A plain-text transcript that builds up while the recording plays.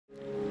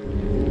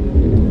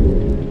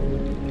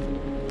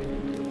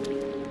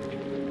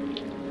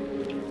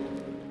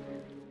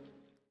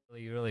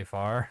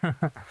far.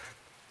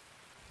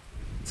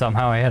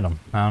 Somehow I hit him.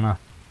 I don't know.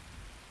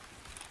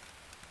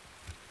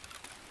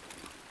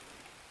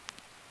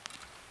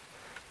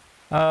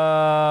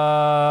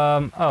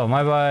 Oh,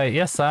 my bye.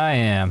 Yes, I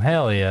am.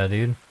 Hell yeah,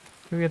 dude.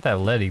 Go get that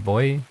leady,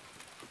 boy.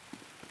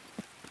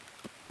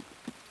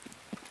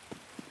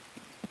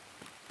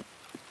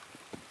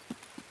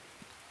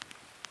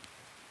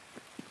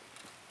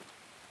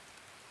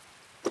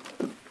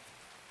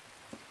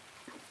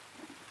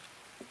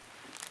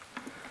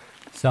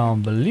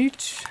 Some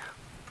bleach.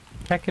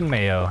 Heckin'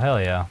 mayo.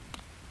 Hell yeah.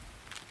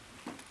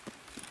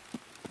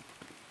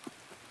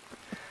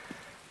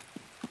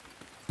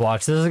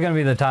 Watch, this is gonna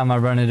be the time I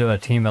run into a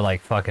team of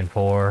like fucking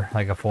 4,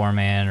 like a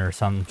 4-man or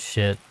some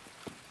shit.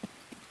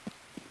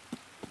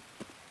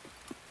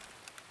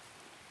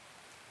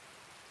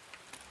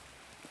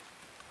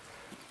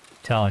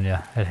 Telling you,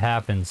 it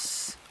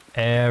happens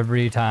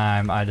every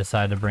time I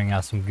decide to bring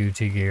out some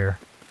Gucci gear.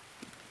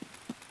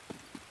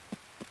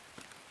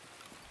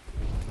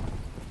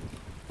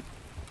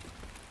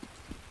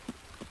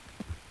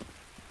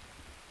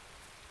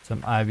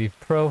 Some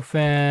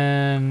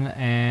ibuprofen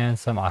and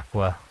some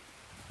aqua.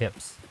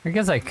 Hips. I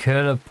guess I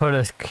could have put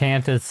a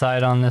canted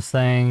sight on this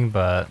thing,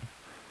 but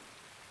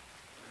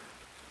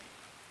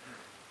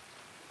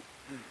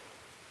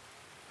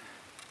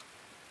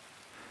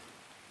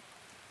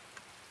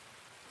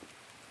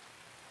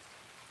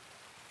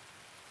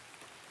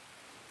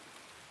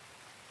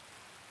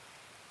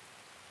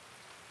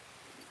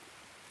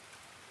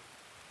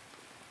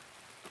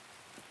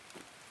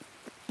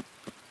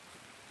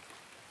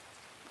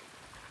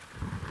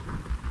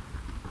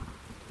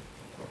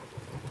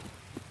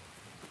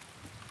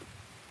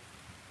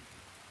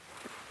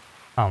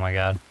oh my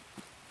god.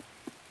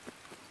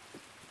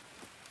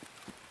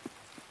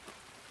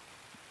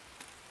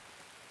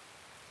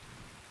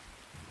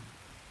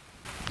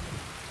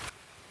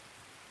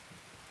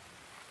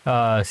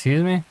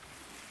 Excuse me?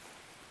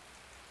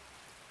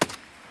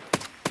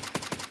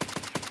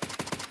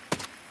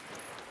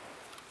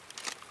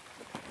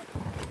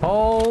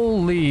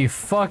 Holy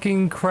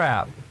fucking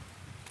crap.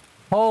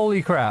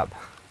 Holy crap.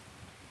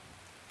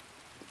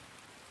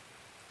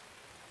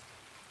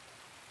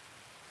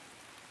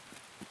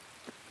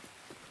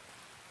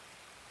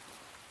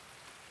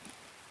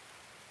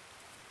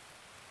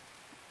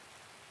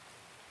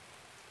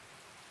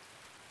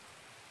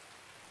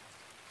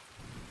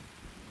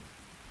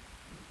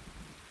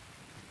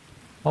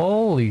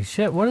 Holy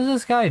shit, what is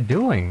this guy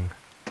doing?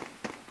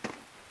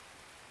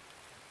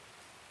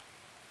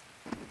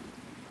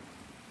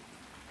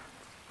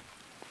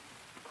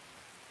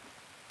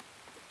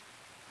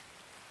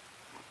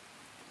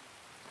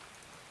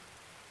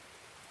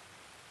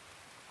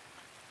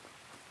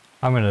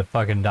 I'm gonna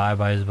fucking die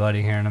by his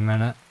buddy here in a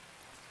minute.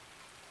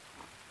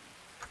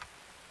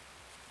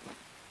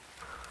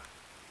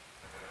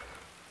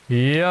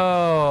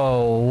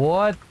 Yo,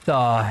 what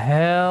the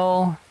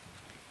hell?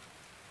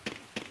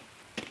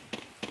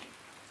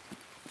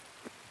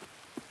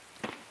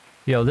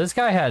 Yo, this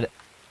guy had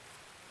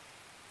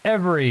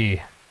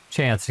every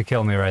chance to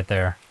kill me right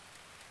there.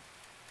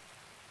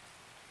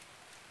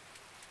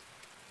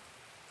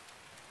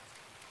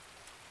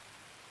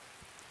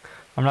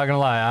 I'm not gonna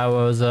lie, I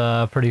was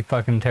pretty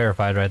fucking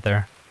terrified right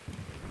there.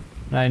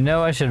 And I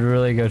know I should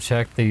really go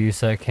check the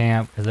USEC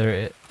camp, because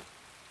there...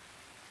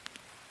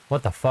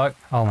 What the fuck?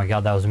 Oh my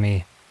god, that was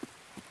me.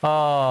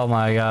 Oh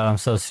my god, I'm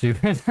so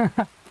stupid.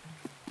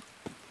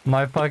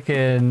 My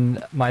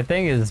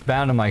thing is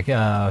bound to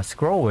my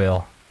scroll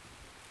wheel.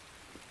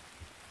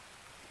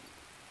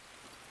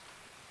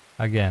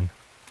 Again.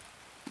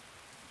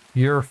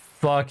 You're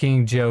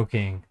fucking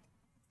joking.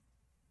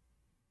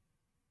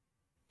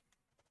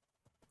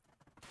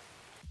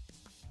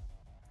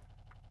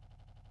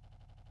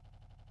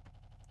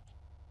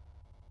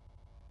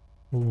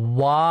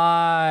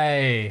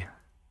 Why?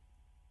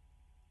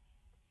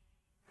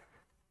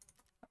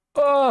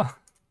 Oh,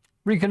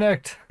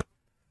 reconnect.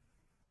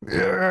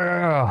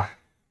 Yeah.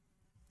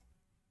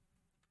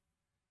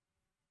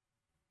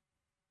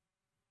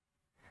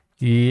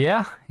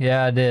 Yeah,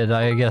 I did.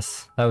 I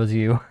guess that was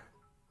you.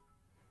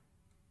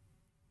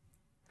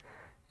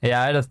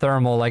 Yeah, I had a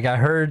thermal. Like I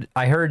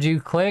heard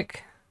you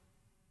click,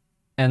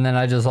 and then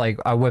I just like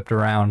I whipped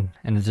around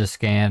and it just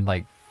scanned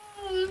like.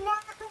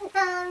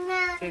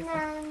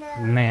 No.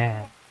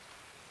 Man.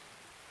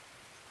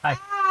 I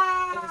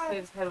just hit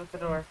his head with the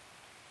door.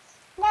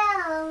 No.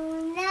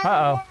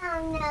 Uh-oh.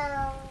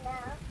 No.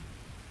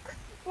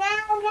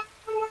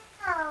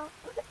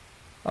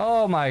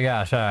 Oh my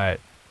gosh, alright.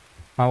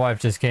 My wife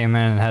just came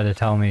in and had to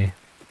tell me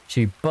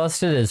she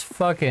busted his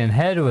fucking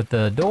head with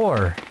the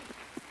door.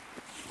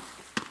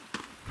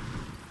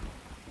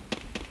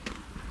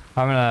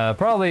 I'm gonna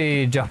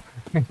probably jump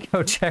and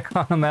go check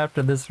on him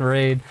after this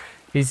raid.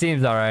 He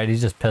seems alright,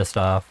 he's just pissed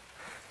off.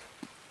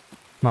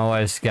 My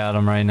wife's got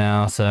him right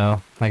now, so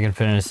I can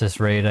finish this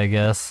raid, I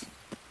guess.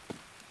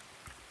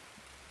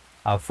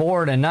 A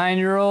 4 and a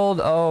 9-year-old?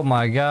 Oh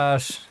my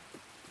gosh.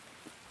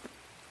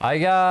 I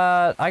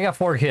got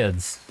 4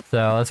 kids,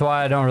 so that's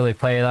why I don't really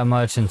play that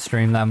much and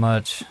stream that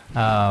much.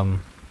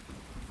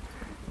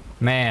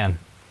 Man,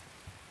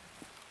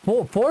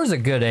 four is a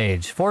good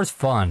age. 4's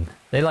fun.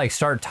 They like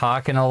start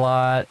talking a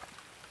lot.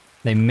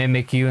 They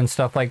mimic you and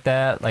stuff like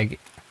that. Like,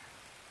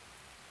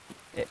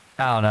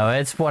 I don't know.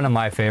 It's one of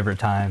my favorite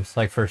times,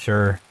 like for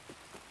sure.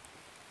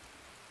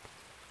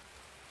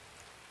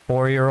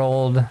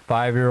 4-year-old,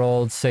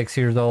 5-year-old, 6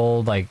 years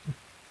old, like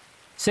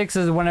 6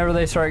 is whenever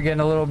they start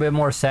getting a little bit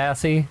more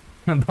sassy,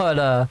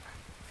 but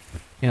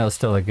you know,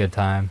 still a good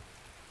time.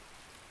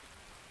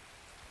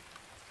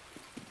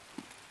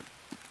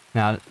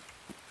 Now,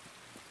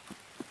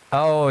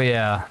 oh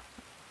yeah,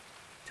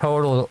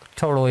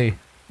 totally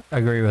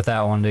agree with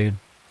that one, dude.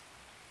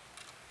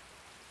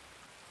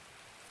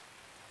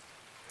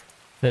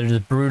 They're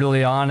just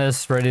brutally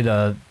honest, ready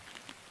to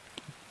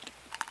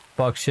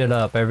fuck shit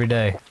up every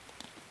day.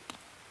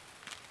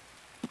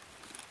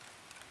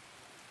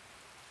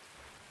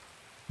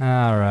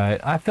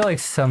 Alright, I feel like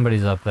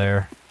somebody's up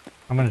there.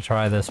 I'm gonna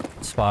try this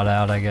spot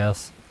out, I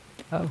guess.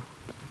 Oh.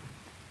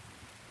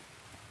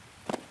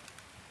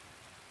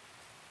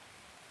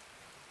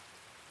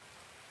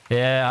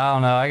 Yeah, I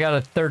don't know. I got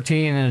a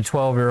 13 and a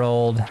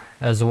 12-year-old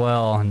as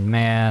well, and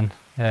man,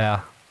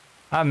 yeah.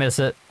 I miss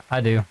it.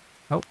 I do.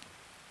 Oh.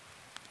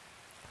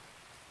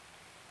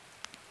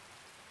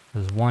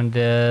 There's one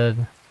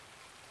dead.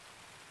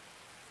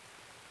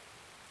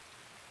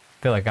 I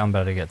feel like I'm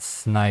about to get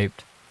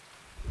sniped.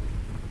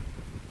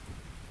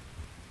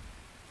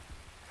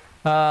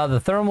 The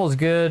thermal's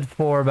good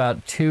for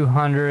about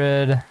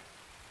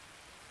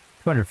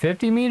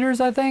 250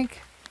 meters, I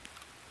think.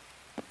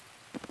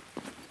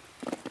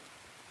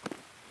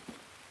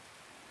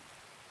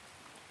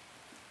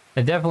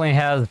 It definitely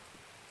has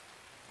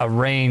a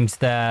range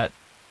that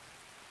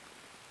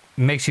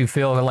makes you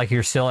feel like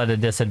you're still at a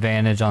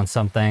disadvantage on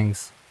some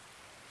things.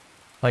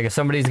 Like if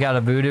somebody's got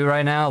a voodoo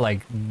right now,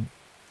 like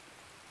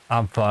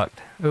I'm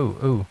fucked. Ooh,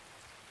 ooh.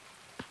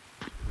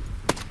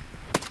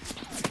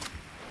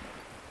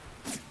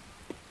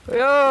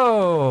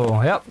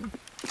 Yo, yep.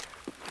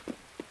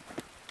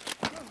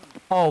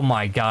 Oh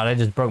my god, I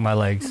just broke my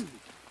legs.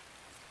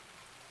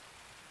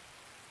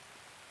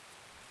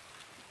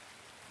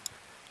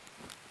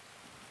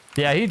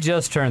 Yeah, he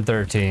just turned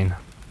 13,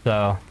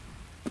 so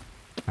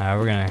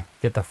we're gonna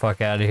get the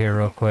fuck out of here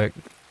real quick.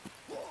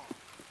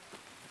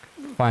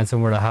 Find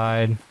somewhere to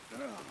hide.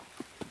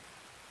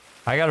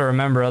 I gotta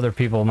remember other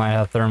people might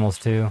have thermals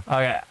too.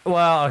 Okay,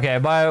 well, okay,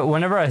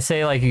 whenever I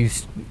say like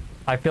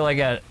I feel like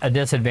at a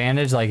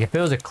disadvantage, like if it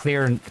was a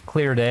clear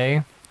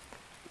day,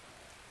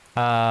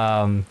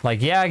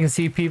 like yeah, I can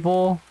see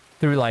people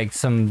through like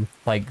some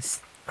like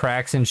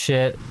cracks and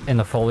shit in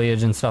the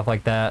foliage and stuff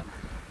like that,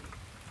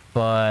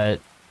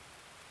 but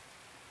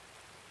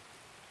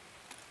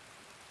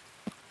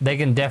they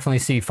can definitely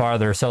see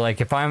farther. So like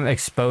if I'm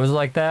exposed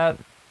like that,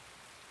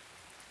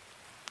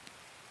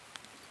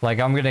 like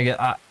I'm gonna get,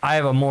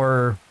 I'm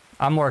more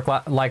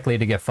likely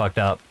to get fucked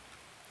up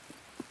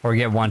or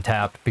get one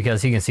tapped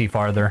because he can see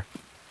farther.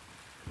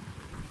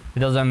 It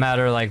doesn't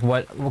matter like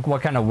what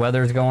kind of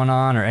weather's going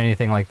on or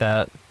anything like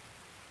that.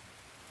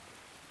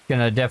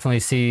 Gonna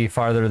definitely see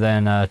farther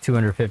than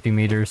 250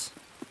 meters.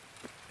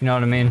 You know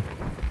what I mean?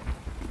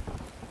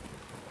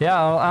 Yeah,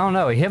 I don't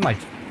know. He hit my.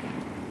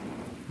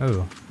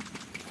 Ooh.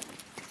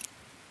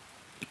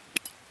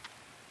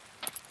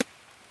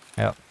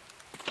 Yep.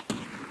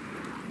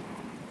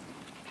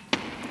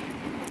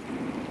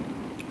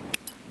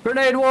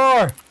 Grenade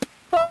war!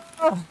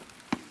 Oh.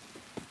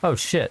 Oh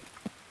shit.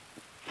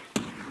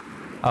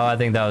 Oh, I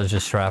think that was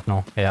just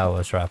shrapnel. Yeah, it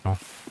was shrapnel.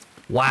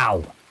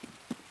 Wow.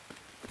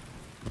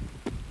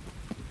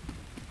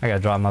 I gotta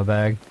drop my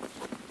bag.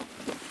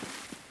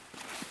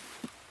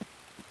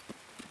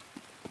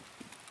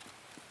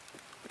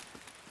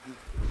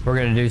 We're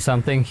gonna do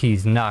something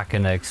he's not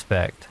gonna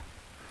expect.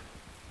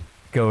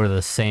 Go to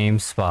the same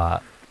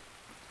spot.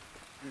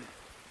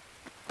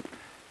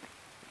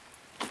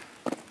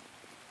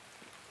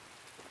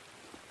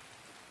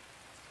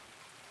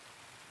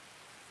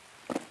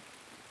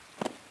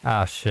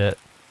 Ah, shit.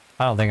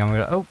 I don't think I'm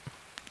gonna... Oh!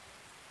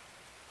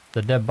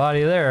 The dead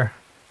body there.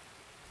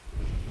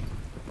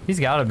 He's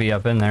gotta be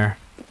up in there.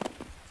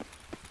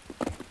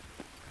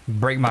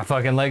 Break my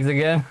fucking legs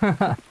again.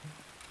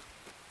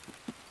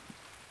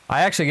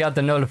 I actually got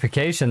the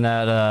notification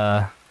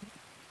that,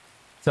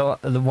 so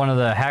one of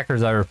the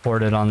hackers I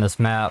reported on this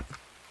map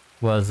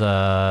was,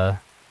 I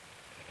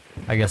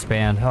guess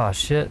banned. Oh,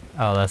 shit.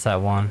 Oh, that's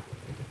that one.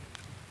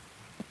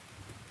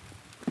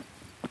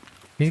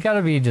 He's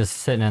gotta be just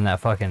sitting in that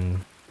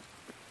fucking...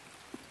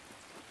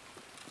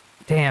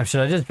 Damn,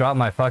 should I just drop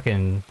my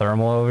fucking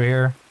thermal over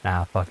here?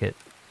 Nah, fuck it.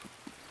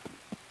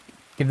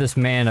 Give this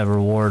man a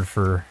reward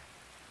for...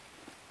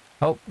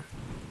 Oh.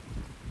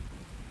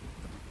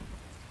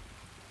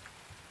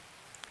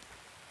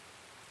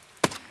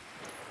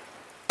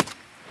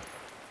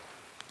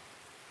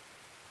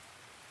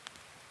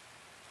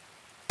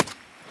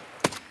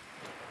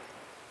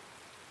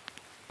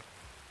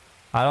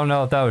 I don't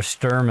know if that was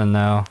Sturman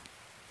though.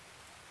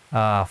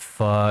 Ah,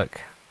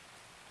 fuck.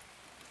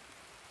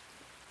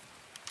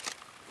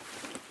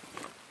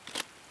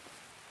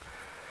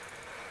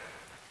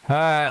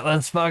 Alright,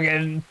 let's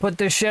fucking put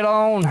this shit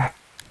on.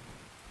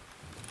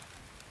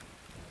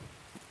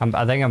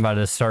 I think I'm about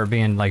to start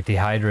being like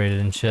dehydrated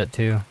and shit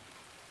too.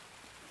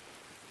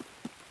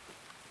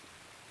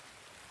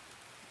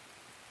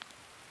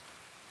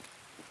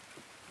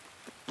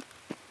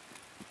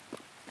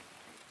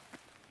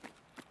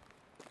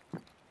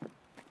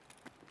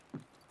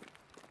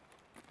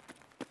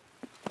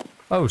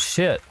 Oh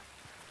shit.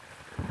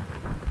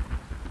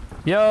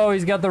 Yo,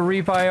 he's got the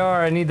Reap IR.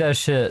 I need that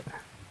shit.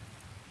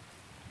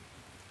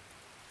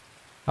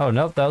 Oh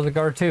nope, that was a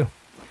guard too.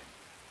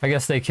 I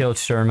guess they killed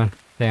Sherman.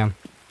 Damn.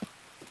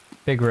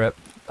 Big rip.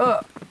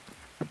 Ugh.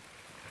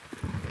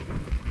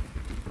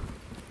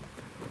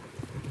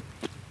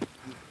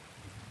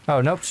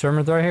 Oh nope,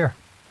 Sherman's right here.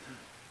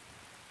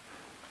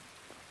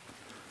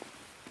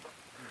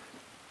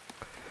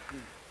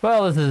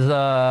 Well, this is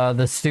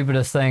the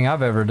stupidest thing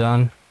I've ever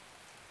done.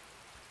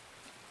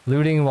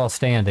 Looting while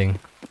standing.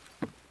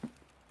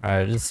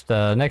 Alright, just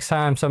next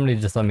time somebody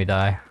just let me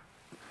die.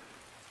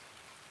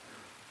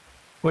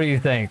 What do you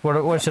think?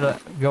 What should I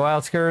go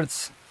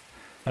outskirts?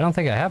 I don't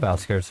think I have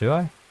outskirts, do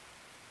I?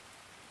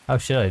 Oh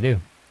shit, I do.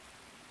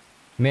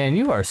 Man,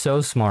 you are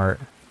so smart.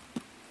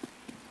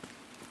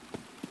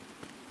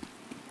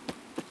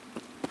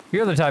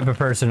 You're the type of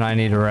person I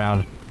need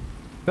around.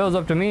 If it was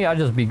up to me, I'd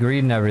just be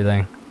greeding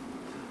everything.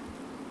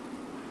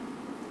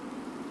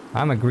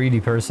 I'm a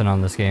greedy person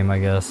on this game, I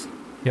guess.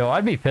 Yo,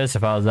 I'd be pissed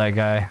if I was that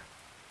guy.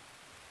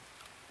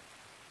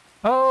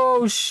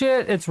 Oh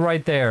shit, it's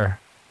right there.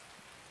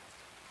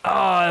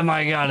 Oh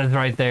my god, it's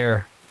right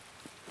there.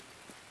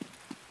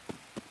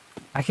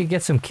 I could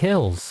get some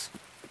kills.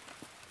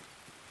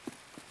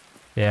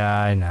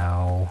 Yeah, I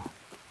know.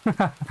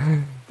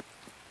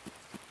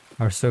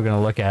 I'm still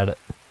gonna look at it.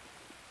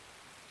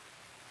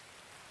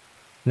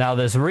 Now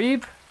this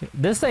Reap,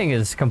 this thing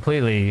is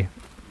completely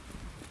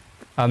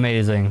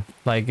amazing.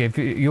 Like, if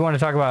you want to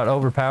talk about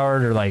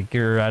overpowered or like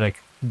you're at a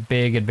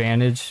big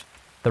advantage,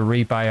 the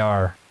Reap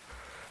IR.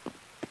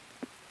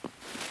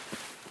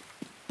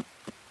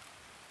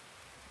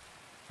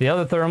 The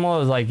other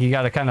thermal is like you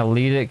got to kind of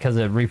lead it because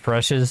it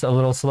refreshes a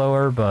little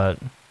slower, but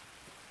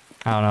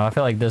I don't know. I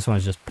feel like this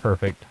one's just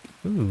perfect.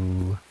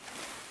 Ooh.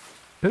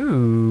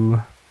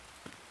 Ooh.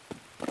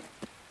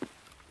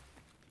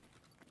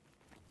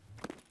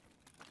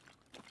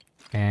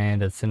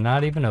 And it's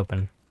not even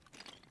open.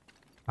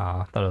 Oh,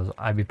 I thought it was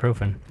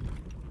ibuprofen.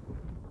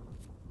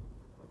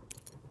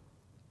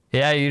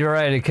 Yeah, you're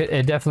right.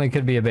 It definitely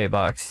could be a bait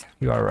box.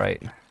 You are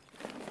right.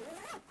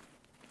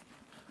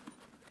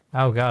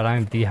 Oh god,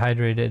 I'm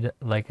dehydrated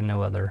like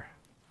no other.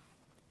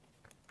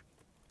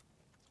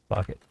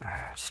 Fuck it.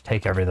 Just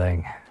take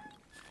everything.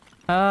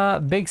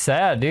 Big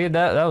sad, dude.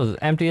 That was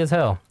empty as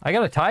hell. I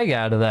got a taiga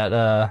out of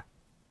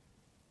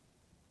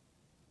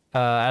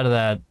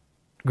that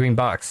green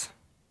box.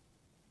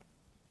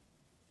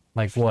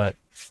 Like what?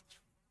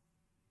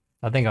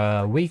 I think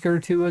a week or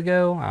two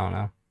ago. I don't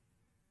know.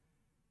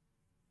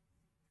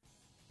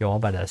 Yo, I'm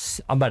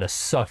about to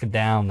suck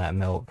down that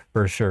milk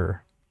for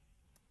sure.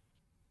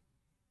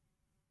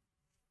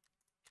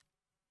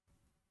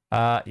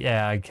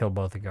 Yeah, I killed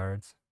both the guards.